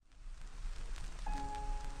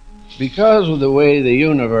Because of the way the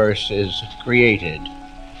universe is created,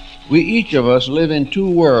 we each of us live in two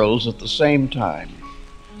worlds at the same time.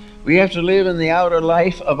 We have to live in the outer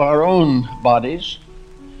life of our own bodies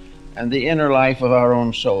and the inner life of our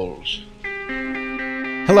own souls.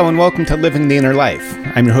 Hello and welcome to Living the Inner Life.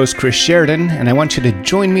 I'm your host, Chris Sheridan, and I want you to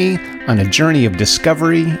join me on a journey of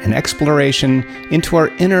discovery and exploration into our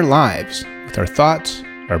inner lives with our thoughts,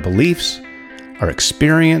 our beliefs, our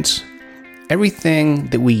experience, everything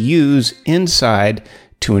that we use inside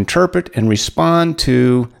to interpret and respond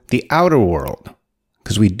to the outer world.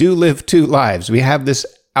 Because we do live two lives. We have this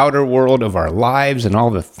outer world of our lives and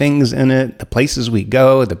all the things in it, the places we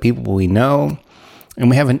go, the people we know. And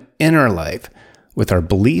we have an inner life with our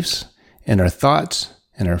beliefs and our thoughts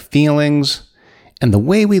and our feelings and the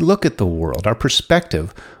way we look at the world, our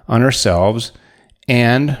perspective on ourselves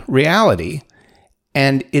and reality.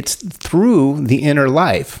 And it's through the inner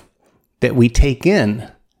life that we take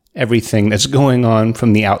in everything that's going on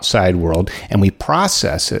from the outside world, and we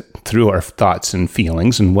process it through our thoughts and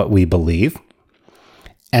feelings and what we believe.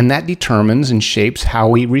 And that determines and shapes how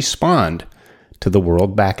we respond to the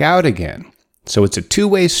world back out again. So it's a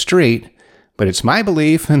two-way street, but it's my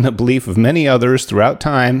belief and the belief of many others throughout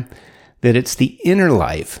time that it's the inner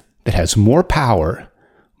life that has more power,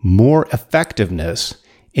 more effectiveness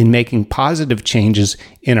in making positive changes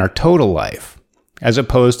in our total life, as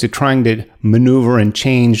opposed to trying to maneuver and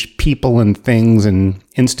change people and things and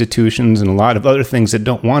institutions and a lot of other things that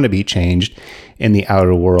don't want to be changed in the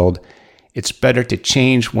outer world. It's better to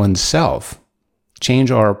change oneself,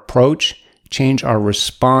 change our approach, change our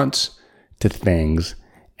response to things.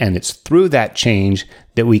 And it's through that change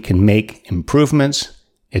that we can make improvements,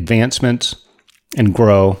 advancements, and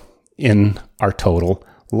grow in our total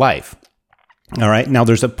life. All right, now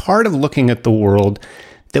there's a part of looking at the world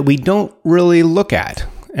that we don't really look at,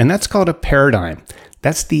 and that's called a paradigm.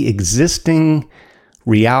 That's the existing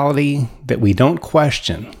reality that we don't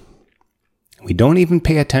question. We don't even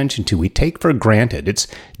pay attention to. We take for granted. It's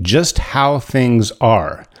just how things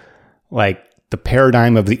are, like the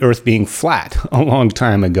paradigm of the earth being flat a long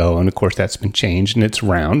time ago. And of course, that's been changed and it's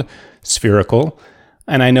round, spherical.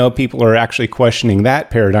 And I know people are actually questioning that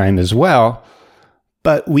paradigm as well.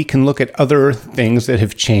 But we can look at other things that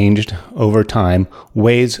have changed over time,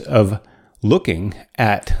 ways of looking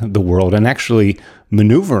at the world and actually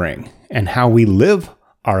maneuvering and how we live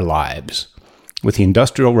our lives. With the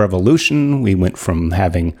Industrial Revolution, we went from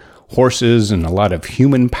having horses and a lot of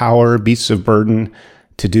human power, beasts of burden,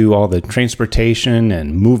 to do all the transportation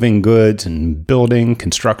and moving goods and building,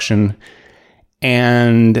 construction.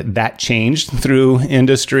 And that changed through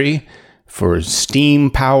industry for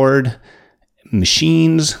steam-powered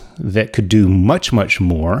machines that could do much, much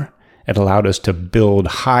more. It allowed us to build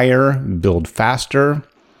higher, build faster,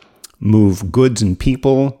 move goods and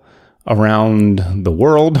people around the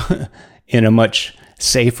world in a much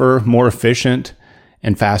safer, more efficient,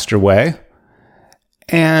 and faster way.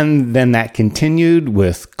 And then that continued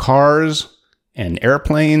with cars and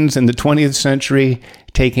airplanes in the 20th century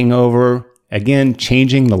taking over, again,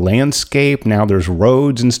 changing the landscape. Now there's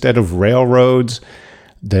roads instead of railroads.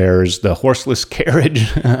 There's the horseless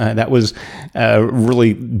carriage. That was a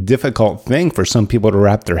really difficult thing for some people to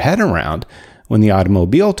wrap their head around when the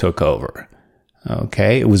automobile took over.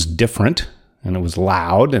 Okay, it was different, and it was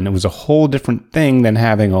loud, and it was a whole different thing than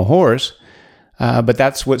having a horse. But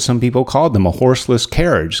that's what some people called them, a horseless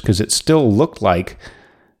carriage, because it still looked like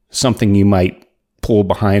something you might pull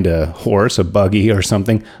behind a horse, a buggy or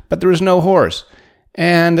something, but there was no horse.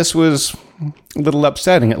 And this was a little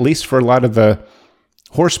upsetting, at least for a lot of the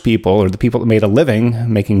horse people or the people that made a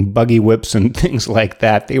living making buggy whips and things like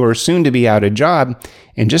that. They were soon to be out of job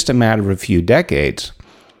in just a matter of a few decades.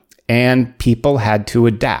 And people had to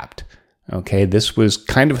adapt. Okay, this was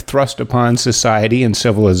kind of thrust upon society and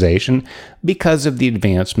civilization because of the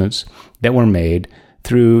advancements that were made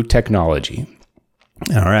through technology.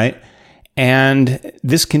 All right. And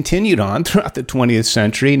this continued on throughout the 20th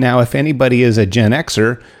century. Now, if anybody is a Gen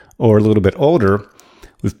Xer or a little bit older,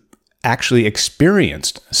 we've actually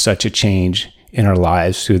experienced such a change in our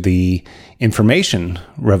lives through the information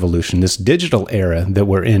revolution, this digital era that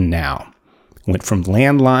we're in now. Went from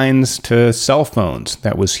landlines to cell phones.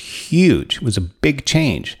 That was huge. It was a big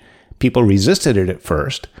change. People resisted it at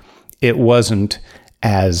first. It wasn't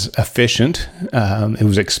as efficient. It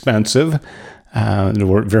was expensive. There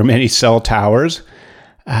weren't very many cell towers.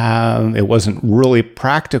 It wasn't really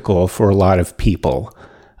practical for a lot of people.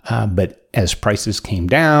 But as prices came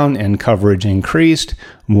down and coverage increased,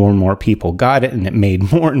 more and more people got it, and it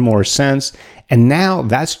made more and more sense. And now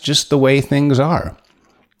that's just the way things are.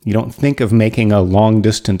 You don't think of making a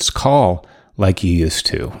long-distance call like you used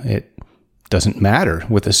to. It doesn't matter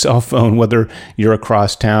with a cell phone whether you're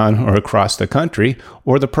across town or across the country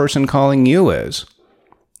or the person calling you is.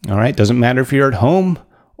 All right? Doesn't matter if you're at home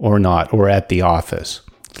or not, or at the office.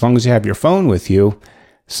 As long as you have your phone with you,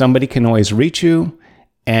 somebody can always reach you,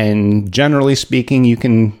 and generally speaking, you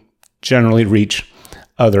can generally reach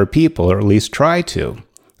other people, or at least try to.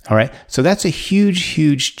 All right? So that's a huge,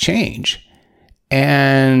 huge change.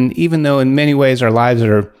 And even though in many ways our lives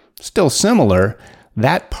are still similar,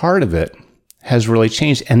 that part of it has really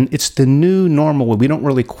changed. And it's the new normal. We don't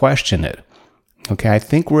really question it. Okay, I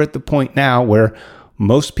think we're at the point now where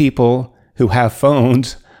most people who have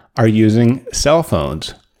phones are using cell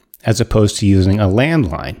phones as opposed to using a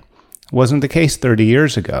landline. It wasn't the case 30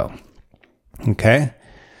 years ago. Okay,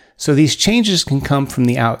 so these changes can come from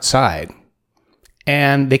the outside,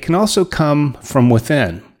 and they can also come from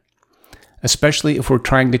within, especially if we're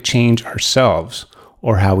trying to change ourselves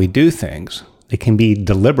or how we do things. They can be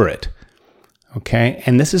deliberate, okay?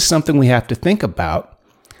 And this is something we have to think about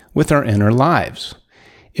with our inner lives.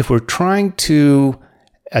 If we're trying to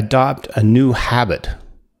adopt a new habit,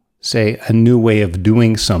 say a new way of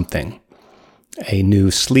doing something, a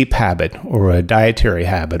new sleep habit or a dietary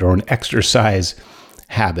habit or an exercise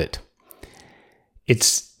habit,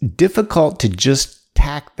 it's difficult to just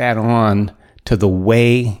tack that on to the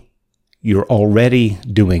way you're already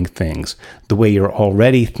doing things, the way you're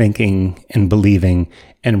already thinking and believing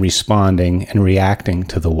and responding and reacting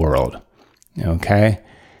to the world, okay?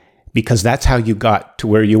 Because that's how you got to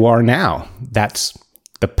where you are now. That's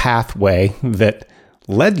the pathway that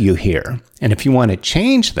led you here. And if you want to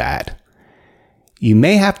change that, you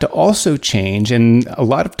may have to also change, and a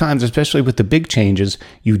lot of times, especially with the big changes,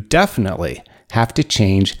 you definitely have to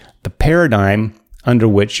change the paradigm under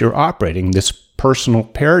which you're operating. This personal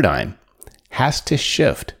paradigm has to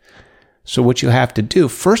shift. So what you have to do,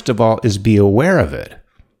 first of all, is be aware of it.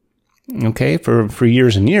 Okay, for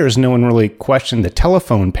years and years, no one really questioned the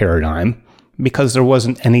telephone paradigm because there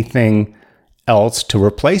wasn't anything else to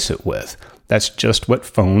replace it with. That's just what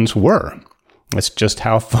phones were. That's just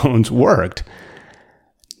how phones worked.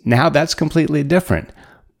 Now that's completely different,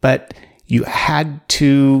 but you had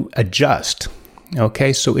to adjust.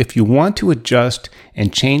 Okay, so if you want to adjust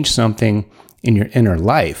and change something in your inner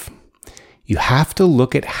life, you have to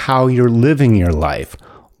look at how you're living your life.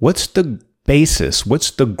 What's the basis? What's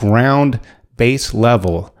the ground base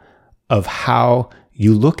level of how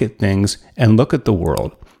you look at things and look at the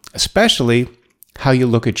world, especially how you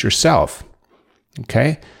look at yourself?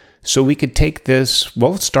 Okay, so we could take this,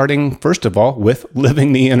 well, starting first of all with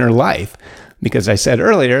living the inner life, because I said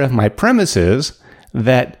earlier, my premise is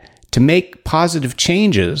that to make positive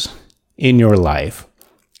changes in your life,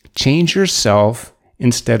 change yourself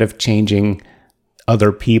instead of changing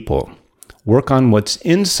other people. Work on what's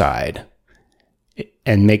inside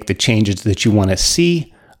and make the changes that you want to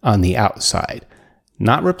see on the outside.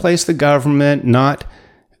 Not replace the government, not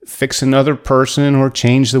fix another person or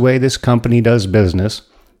change the way this company does business.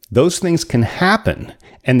 Those things can happen,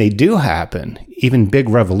 and they do happen. Even big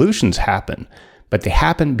revolutions happen, but they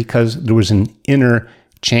happen because there was an inner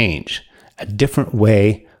change, a different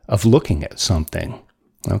way of looking at something.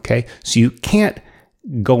 Okay, so you can't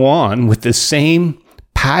go on with the same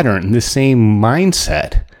pattern, the same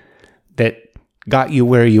mindset that got you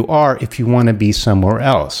where you are if you want to be somewhere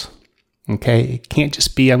else. Okay, it can't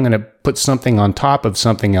just be, I'm going to put something on top of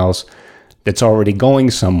something else that's already going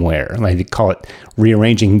somewhere. Like they call it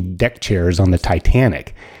rearranging deck chairs on the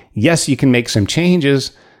Titanic. Yes, you can make some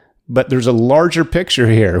changes, but there's a larger picture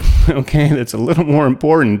here, okay, that's a little more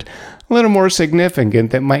important, a little more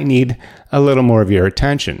significant, that might need a little more of your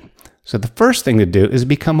attention. So the first thing to do is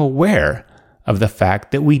become aware of the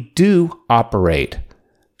fact that we do operate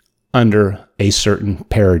under a certain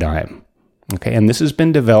paradigm, okay? And this has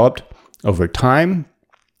been developed over time.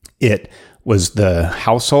 It was the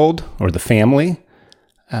household or the family,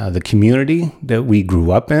 the community that we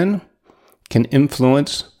grew up in can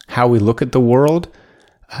influence how we look at the world.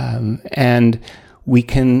 And we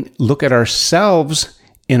can look at ourselves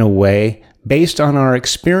in a way based on our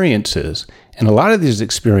experiences. And a lot of these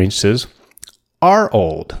experiences are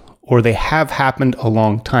old, or they have happened a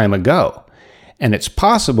long time ago. And it's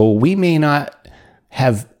possible we may not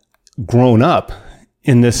have grown up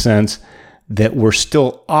in the sense that we're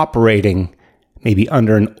still operating maybe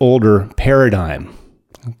under an older paradigm,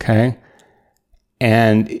 okay?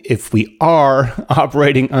 And if we are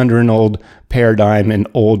operating under an old paradigm, an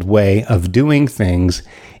old way of doing things,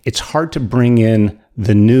 it's hard to bring in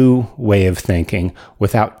the new way of thinking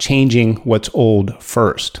without changing what's old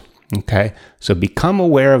first, okay? So become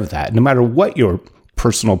aware of that. No matter what your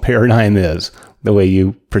personal paradigm is, the way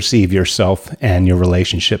you perceive yourself and your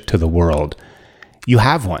relationship to the world. You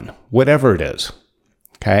have one, whatever it is.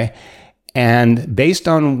 Okay? And based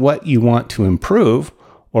on what you want to improve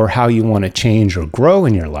or how you want to change or grow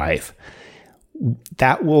in your life,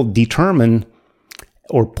 that will determine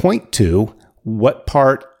or point to what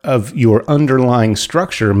part of your underlying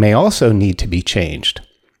structure may also need to be changed.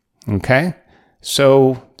 Okay?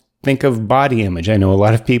 So think of body image. I know a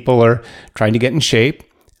lot of people are trying to get in shape,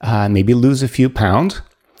 maybe lose a few pounds,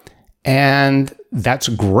 and that's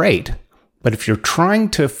great. But if you're trying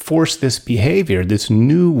to force this behavior, this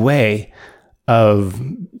new way of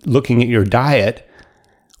looking at your diet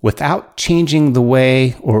without changing the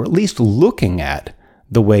way, or at least looking at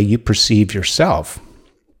the way you perceive yourself,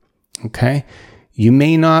 okay, you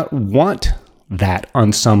may not want that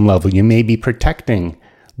on some level. You may be protecting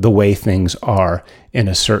the way things are in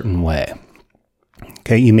a certain way.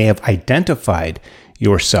 Okay, you may have identified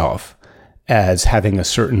yourself as having a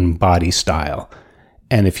certain body style.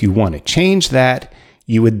 And if you want to change that,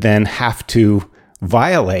 you would then have to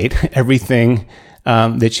violate everything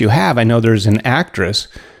that you have. I know there's an actress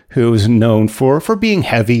who is known for being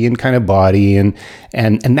heavy and kind of body, and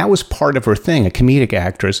that was part of her thing, a comedic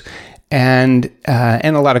actress. And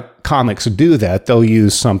a lot of comics do that. They'll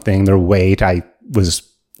use something, their weight. I was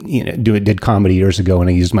did comedy years ago, and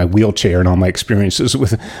I used my wheelchair and all my experiences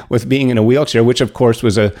with being in a wheelchair, which of course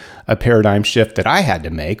was a paradigm shift that I had to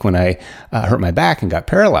make when I hurt my back and got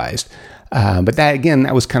paralyzed. But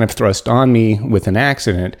that was kind of thrust on me with an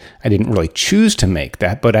accident. I didn't really choose to make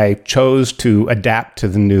that, but I chose to adapt to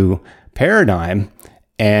the new paradigm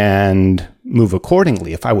and move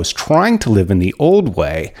accordingly. If I was trying to live in the old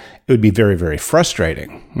way, it would be very, very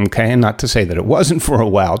frustrating. Okay, and not to say that it wasn't for a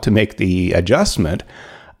while to make the adjustment,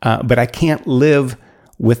 but I can't live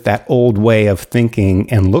with that old way of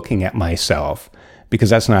thinking and looking at myself because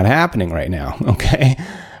that's not happening right now, okay?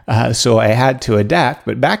 So I had to adapt.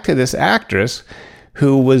 But back to this actress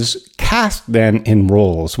who was cast then in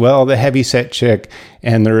roles. Well, the heavyset chick,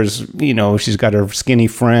 and there's, she's got her skinny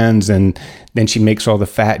friends, and then she makes all the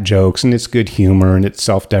fat jokes, and it's good humor, and it's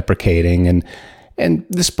self-deprecating, and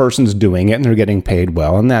this person's doing it and they're getting paid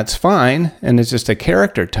well, and that's fine, and it's just a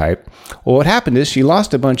character type. Well, what happened is she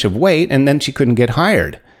lost a bunch of weight and then she couldn't get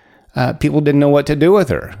hired. People didn't know what to do with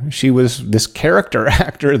her. She was this character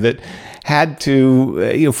actor that had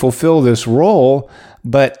to fulfill this role,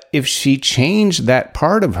 but if she changed that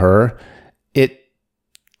part of her, it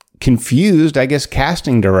confused, I guess,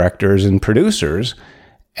 casting directors and producers,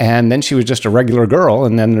 and then she was just a regular girl,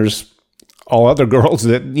 and then there's all other girls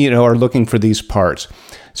that, are looking for these parts.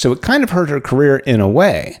 So it kind of hurt her career in a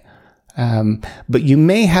way. But you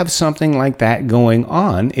may have something like that going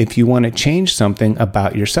on if you want to change something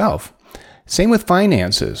about yourself. Same with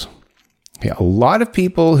finances. Okay, a lot of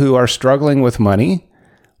people who are struggling with money,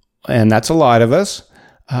 and that's a lot of us,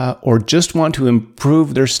 or just want to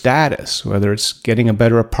improve their status, whether it's getting a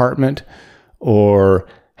better apartment or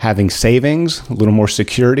having savings, a little more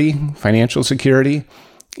security, financial security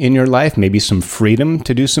in your life, maybe some freedom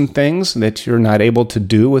to do some things that you're not able to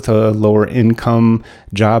do with a lower income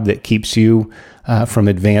job that keeps you from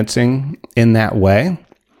advancing in that way.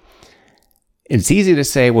 It's easy to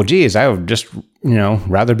say, well, geez, I would just,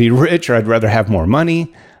 rather be rich, or I'd rather have more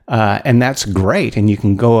money. And that's great. And you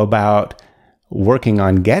can go about working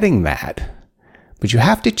on getting that. But you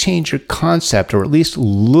have to change your concept, or at least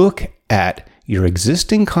look at your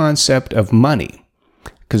existing concept of money.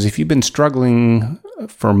 Because if you've been struggling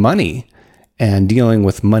for money and dealing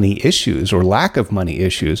with money issues or lack of money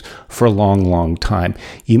issues for a long, long time,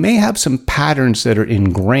 you may have some patterns that are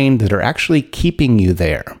ingrained that are actually keeping you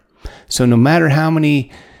there. So no matter how many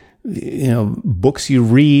books you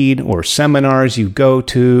read or seminars you go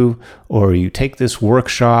to, or you take this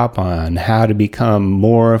workshop on how to become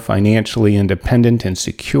more financially independent and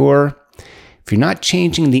secure, if you're not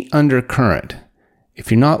changing the undercurrent,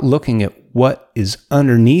 if you're not looking at what is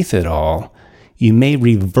underneath it all, you may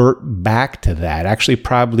revert back to that. Actually,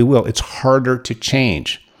 probably will. It's harder to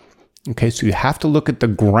change. Okay, so you have to look at the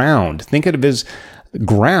ground. Think of it as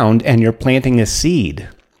ground, and you're planting a seed.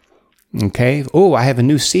 Okay, I have a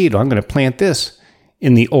new seed. I'm going to plant this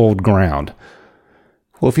in the old ground.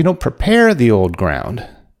 Well, if you don't prepare the old ground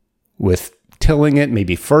with tilling it,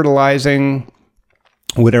 maybe fertilizing,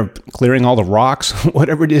 whatever, clearing all the rocks,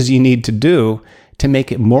 whatever it is you need to do to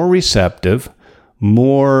make it more receptive,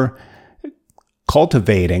 more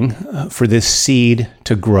cultivating for this seed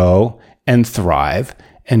to grow and thrive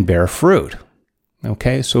and bear fruit.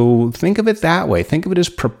 Okay, so think of it that way. Think of it as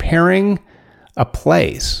preparing a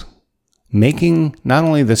place, making not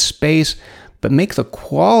only the space, but make the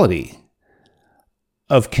quality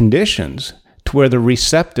of conditions to where they're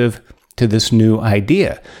receptive to this new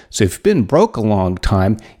idea. So if you've been broke a long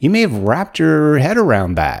time, you may have wrapped your head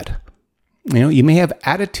around that. You may have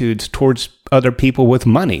attitudes towards other people with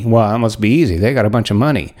money. Well, that must be easy. They got a bunch of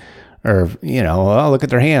money. Or, oh, look at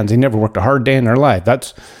their hands. They never worked a hard day in their life.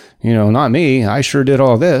 That's, not me. I sure did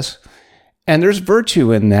all this. And there's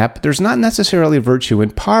virtue in that, but there's not necessarily virtue in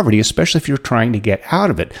poverty, especially if you're trying to get out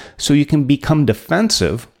of it. So you can become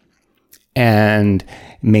defensive and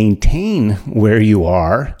maintain where you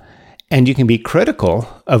are, and you can be critical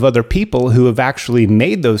of other people who have actually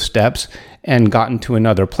made those steps and gotten to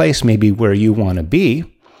another place, maybe where you want to be.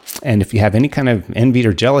 And if you have any kind of envy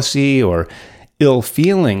or jealousy or ill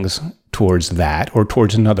feelings towards that or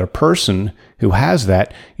towards another person who has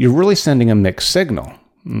that, you're really sending a mixed signal.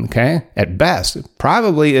 Okay? At best,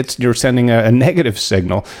 probably you're sending a negative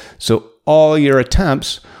signal. So all your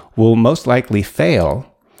attempts will most likely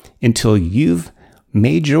fail until you've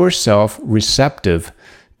made yourself receptive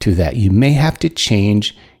to that. You may have to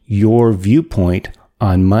change your viewpoint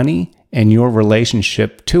on money and your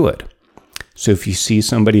relationship to it. So if you see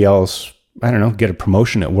somebody else, get a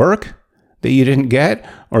promotion at work that you didn't get,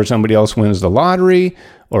 or somebody else wins the lottery,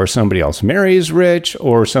 or somebody else marries rich,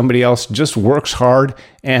 or somebody else just works hard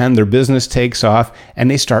and their business takes off and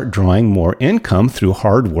they start drawing more income through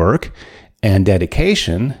hard work and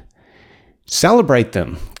dedication, celebrate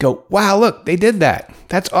them. Go, wow, look, they did that.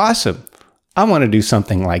 That's awesome. I want to do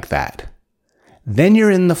something like that. Then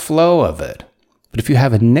you're in the flow of it. But if you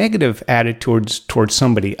have a negative attitude towards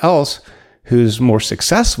somebody else who's more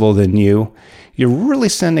successful than you, you're really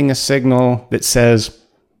sending a signal that says,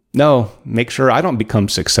 no, make sure I don't become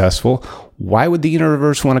successful. Why would the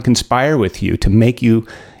universe want to conspire with you to make you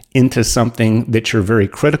into something that you're very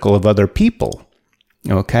critical of other people?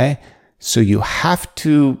 Okay? So you have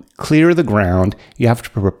to clear the ground. You have to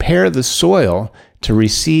prepare the soil to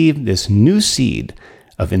receive this new seed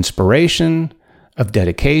of inspiration, of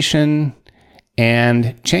dedication,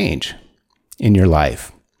 and change in your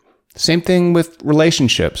life. Same thing with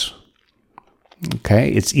relationships. Okay,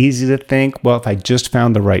 it's easy to think, well, if I just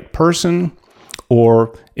found the right person,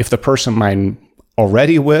 or if the person I'm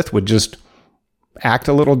already with would just act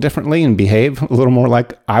a little differently and behave a little more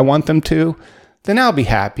like I want them to, then I'll be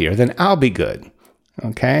happier, then I'll be good.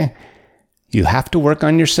 Okay? You have to work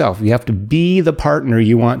on yourself. You have to be the partner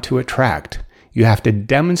you want to attract. You have to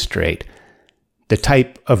demonstrate the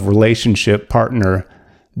type of relationship partner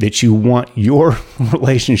that you want your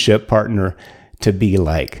relationship partner to be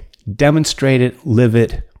like. Demonstrate it, live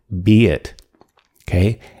it, be it.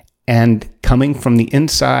 Okay? And coming from the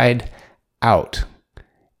inside out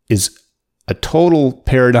is a total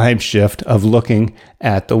paradigm shift of looking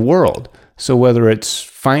at the world. So whether it's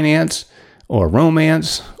finance or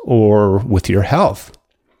romance or with your health,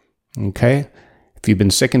 okay? If you've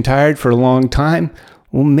been sick and tired for a long time,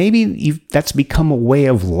 well, maybe that's become a way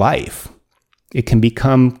of life. It can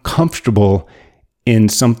become comfortable in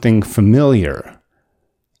something familiar.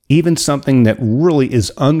 Even something that really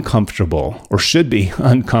is uncomfortable or should be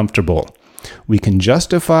uncomfortable. We can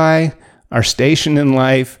justify our station in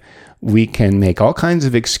life. We can make all kinds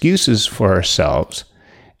of excuses for ourselves.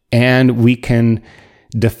 And we can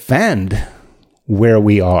defend where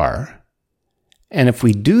we are. And if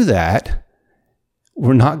we do that,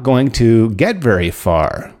 we're not going to get very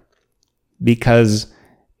far. Because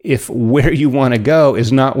if where you want to go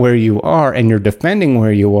is not where you are and you're defending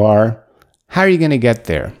where you are, how are you going to get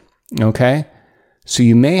there? Okay? So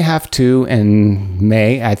you may have to,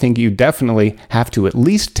 I think you definitely have to at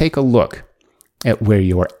least take a look at where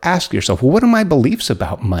you are. Ask yourself, well, what are my beliefs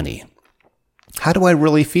about money? How do I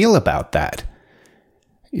really feel about that?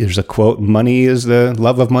 There's a quote,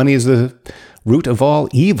 love of money is the root of all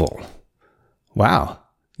evil. Wow.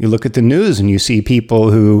 You look at the news and you see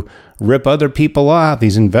people who rip other people off,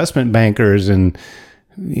 these investment bankers and,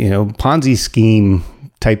 Ponzi scheme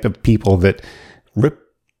type of people that rip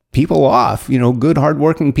people off, good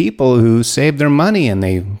hardworking people who save their money and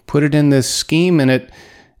they put it in this scheme and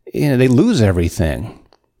they lose everything.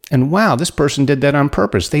 And wow, this person did that on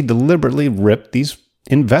purpose. They deliberately ripped these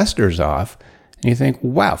investors off. And you think,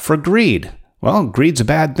 wow, for greed. Well, greed's a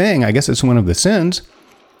bad thing. I guess it's one of the sins,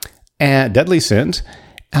 and deadly sins.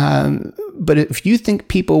 But if you think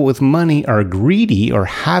people with money are greedy or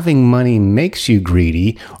having money makes you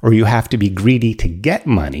greedy or you have to be greedy to get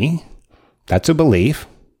money, that's a belief.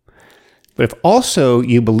 But if also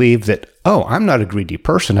you believe that, oh, I'm not a greedy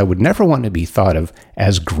person, I would never want to be thought of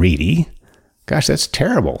as greedy. Gosh, that's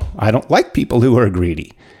terrible. I don't like people who are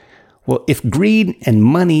greedy. Well, if greed and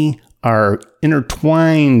money are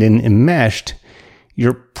intertwined and enmeshed,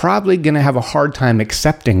 you're probably going to have a hard time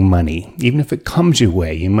accepting money, even if it comes your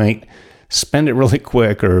way. You might spend it really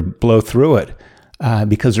quick or blow through it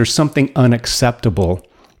because there's something unacceptable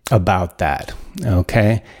about that,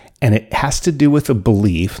 okay? And it has to do with a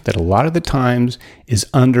belief that a lot of the times is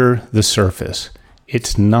under the surface.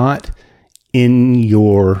 It's not in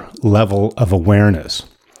your level of awareness.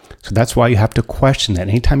 So that's why you have to question that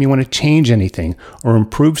anytime you want to change anything or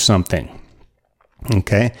improve something.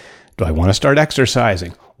 Okay? Do I want to start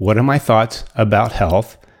exercising? What are my thoughts about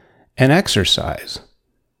health and exercise?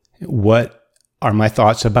 What are my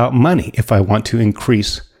thoughts about money if I want to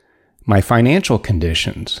increase my financial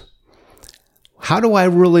conditions? How do I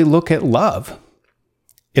really look at love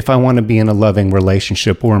if I want to be in a loving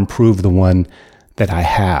relationship or improve the one that I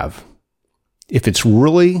have? If it's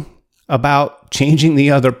really about changing the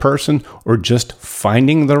other person or just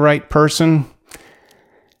finding the right person,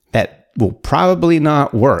 that will probably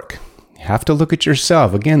not work. You have to look at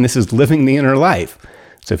yourself. Again, this is living the inner life.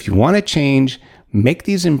 So if you want to change, make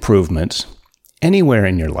these improvements anywhere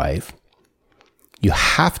in your life, you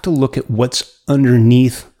have to look at what's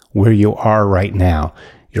underneath where you are right now,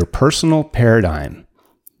 your personal paradigm,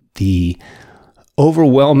 the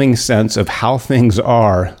overwhelming sense of how things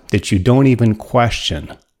are that you don't even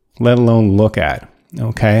question, let alone look at,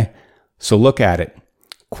 okay? So look at it,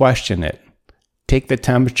 question it, take the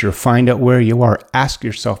temperature, find out where you are, ask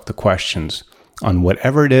yourself the questions on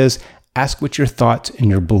whatever it is, ask what your thoughts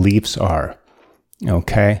and your beliefs are,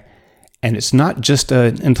 okay? And it's not just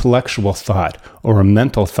an intellectual thought or a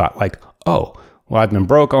mental thought like, oh, well, I've been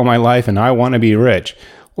broke all my life and I want to be rich.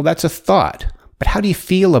 Well, that's a thought, but how do you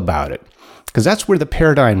feel about it? Because that's where the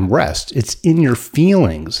paradigm rests. It's in your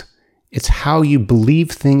feelings. It's how you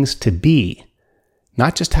believe things to be,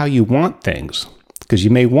 not just how you want things. Because you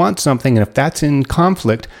may want something, and if that's in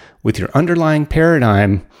conflict with your underlying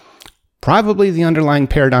paradigm, probably the underlying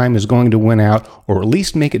paradigm is going to win out, or at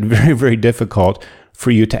least make it very, very difficult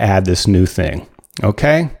for you to add this new thing.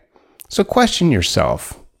 Okay? So question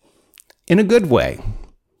yourself in a good way.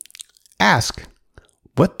 Ask,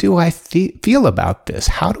 what do I feel about this?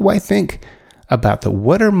 How do I think about that?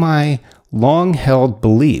 What are my long-held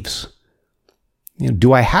beliefs?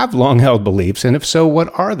 Do I have long-held beliefs? And if so,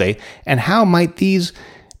 what are they? And how might these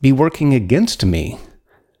be working against me?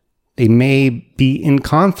 They may be in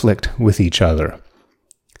conflict with each other.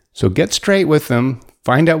 So get straight with them,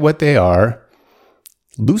 find out what they are,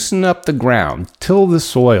 loosen up the ground, till the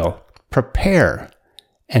soil, prepare,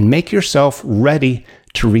 and make yourself ready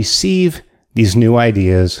to receive these new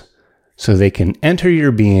ideas so they can enter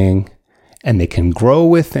your being and they can grow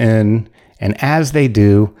within. And as they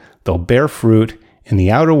do, they'll bear fruit in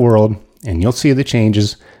the outer world, and you'll see the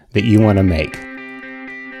changes that you want to make.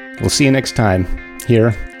 We'll see you next time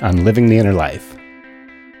here on Living the Inner Life.